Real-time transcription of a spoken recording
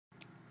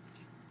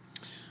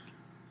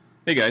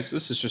Hey guys,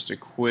 this is just a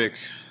quick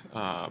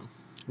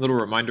little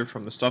reminder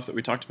from the stuff that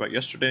we talked about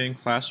yesterday in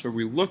class where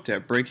we looked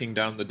at breaking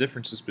down the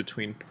differences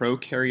between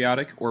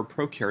prokaryotic or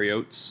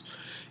prokaryotes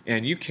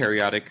and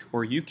eukaryotic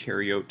or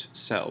eukaryote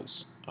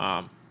cells.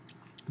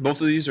 Both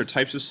of these are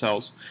types of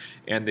cells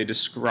and they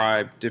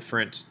describe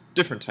different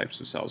types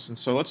of cells. And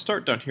so let's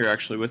start down here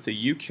actually with the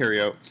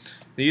eukaryote.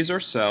 These are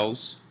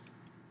cells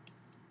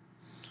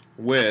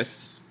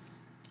with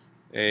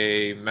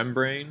a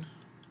membrane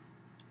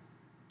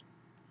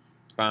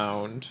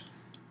bound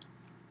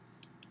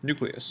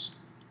nucleus.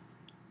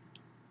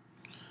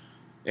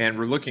 And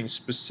we're looking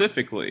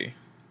specifically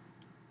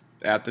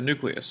at the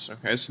nucleus.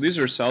 Okay, so these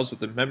are cells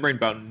with a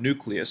membrane-bound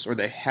nucleus, or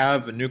they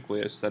have a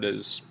nucleus that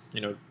is,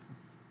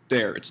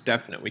 there. It's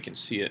definite. We can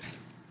see it.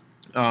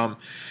 And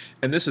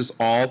this is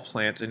all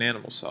plant and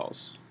animal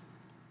cells.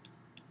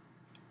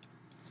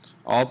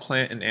 All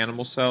plant and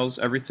animal cells,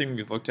 everything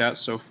we've looked at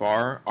so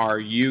far, are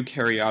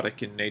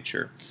eukaryotic in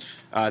nature.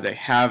 They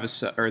have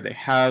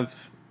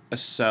a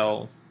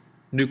cell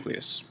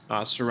nucleus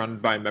surrounded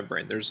by a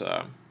membrane. There's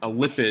a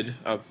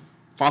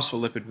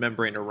phospholipid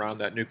membrane around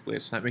that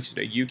nucleus, and that makes it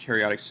a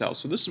eukaryotic cell.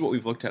 So this is what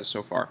we've looked at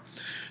so far.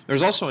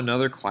 There's also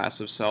another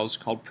class of cells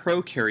called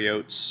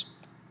prokaryotes,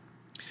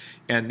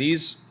 and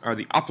these are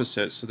the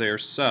opposite. So they are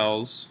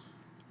cells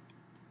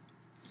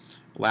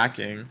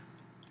lacking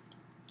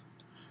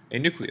a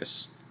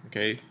nucleus.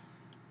 Okay.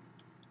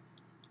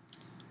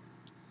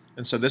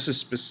 And so this is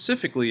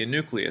specifically a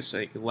nucleus,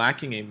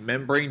 lacking a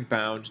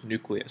membrane-bound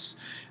nucleus.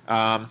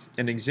 An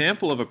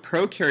example of a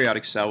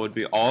prokaryotic cell would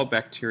be all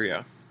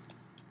bacteria.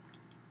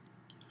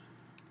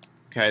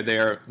 Okay, they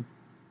are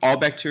all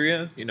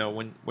bacteria.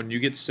 When you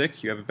get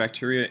sick, you have a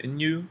bacteria in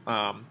you.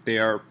 They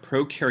are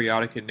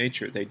prokaryotic in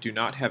nature. They do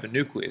not have a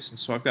nucleus. And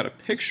so I've got a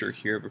picture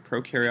here of a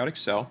prokaryotic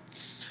cell.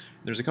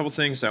 There's a couple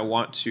things I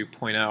want to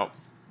point out.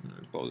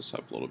 Let me blow this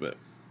up a little bit.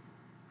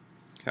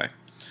 Okay.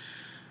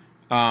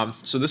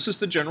 So this is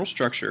the general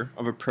structure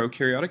of a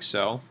prokaryotic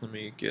cell. Let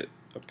me get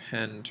a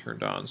pen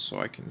turned on so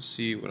I can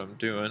see what I'm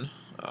doing.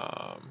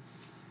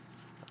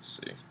 Let's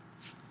see.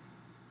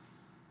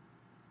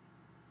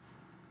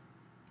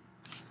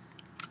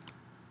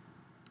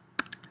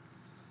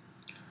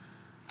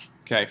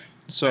 Okay,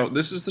 so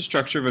this is the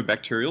structure of a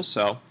bacterial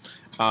cell.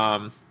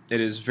 It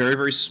is very,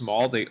 very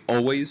small. They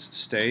always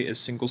stay as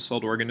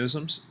single-celled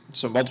organisms.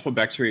 So multiple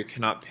bacteria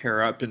cannot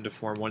pair up and to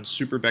form one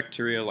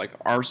superbacteria like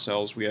our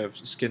cells. We have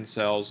skin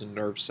cells and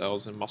nerve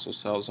cells and muscle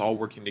cells all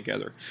working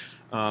together.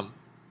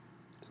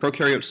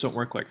 Prokaryotes don't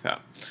work like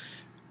that.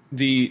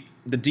 The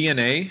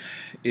DNA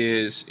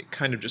is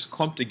kind of just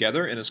clumped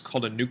together and is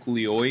called a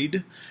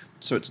nucleoid.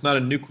 So it's not a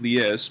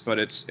nucleus, but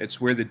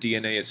it's where the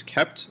DNA is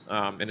kept,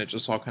 and it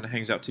just all kind of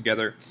hangs out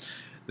together.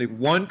 The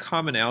one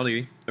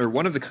commonality, or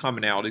one of the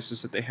commonalities,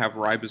 is that they have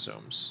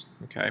ribosomes.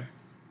 Okay,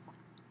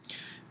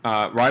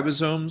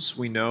 ribosomes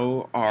we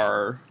know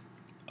are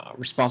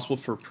responsible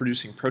for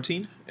producing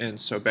protein, and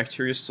so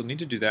bacteria still need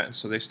to do that, and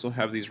so they still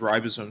have these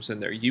ribosomes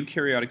in there.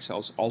 Eukaryotic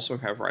cells also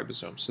have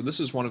ribosomes, so this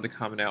is one of the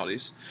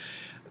commonalities.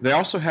 They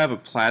also have a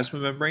plasma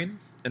membrane,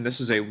 and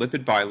this is a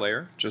lipid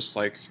bilayer, just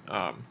like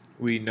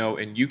we know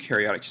in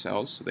eukaryotic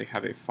cells. So they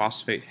have a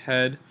phosphate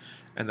head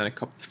and then a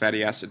couple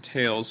fatty acid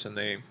tails, and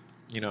they,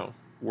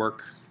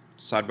 work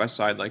side by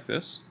side like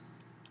this.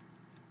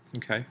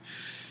 Okay.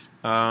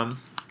 The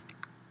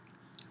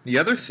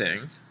other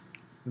thing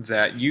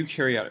that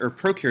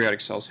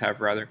prokaryotic cells have,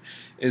 rather,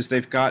 is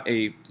they've got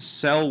a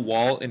cell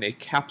wall and a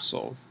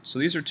capsule. So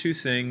these are two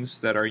things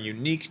that are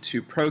unique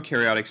to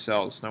prokaryotic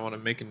cells, and I want to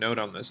make a note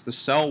on this. The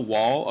cell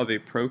wall of a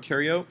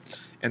prokaryote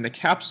and the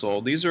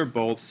capsule, these are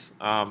both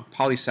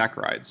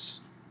polysaccharides.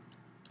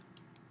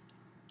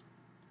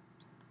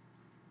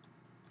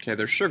 Okay,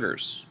 they're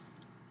sugars.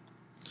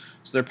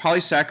 So they're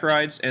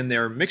polysaccharides and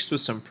they're mixed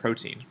with some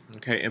protein.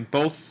 Okay, and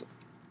both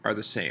are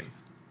the same.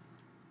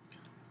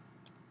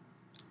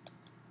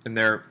 And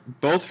they're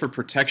both for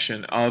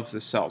protection of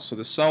the cell. So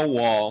the cell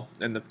wall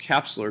and the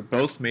capsule are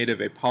both made of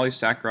a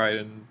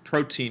polysaccharide and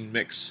protein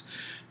mix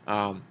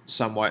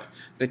somewhat.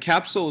 The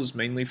capsule is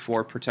mainly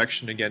for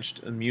protection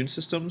against immune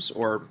systems,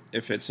 or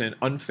if it's in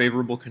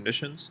unfavorable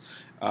conditions,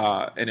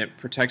 and it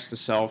protects the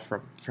cell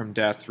from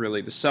death,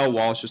 really. The cell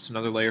wall is just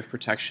another layer of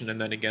protection, and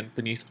then again,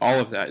 beneath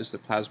all of that is the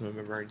plasma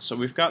membrane. So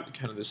we've got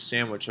kind of this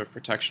sandwich of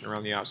protection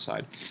around the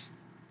outside.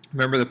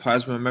 Remember, the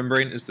plasma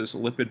membrane is this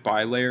lipid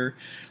bilayer.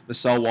 The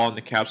cell wall and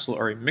the capsule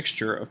are a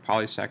mixture of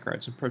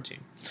polysaccharides and protein.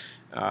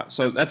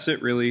 So that's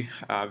it, really.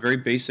 Very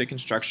basic in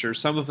structure.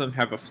 Some of them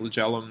have a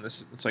flagellum.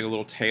 It's like a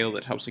little tail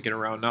that helps it get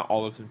around. Not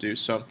all of them do.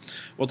 So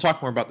we'll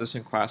talk more about this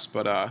in class,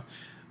 but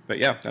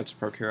yeah, that's a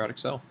prokaryotic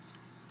cell.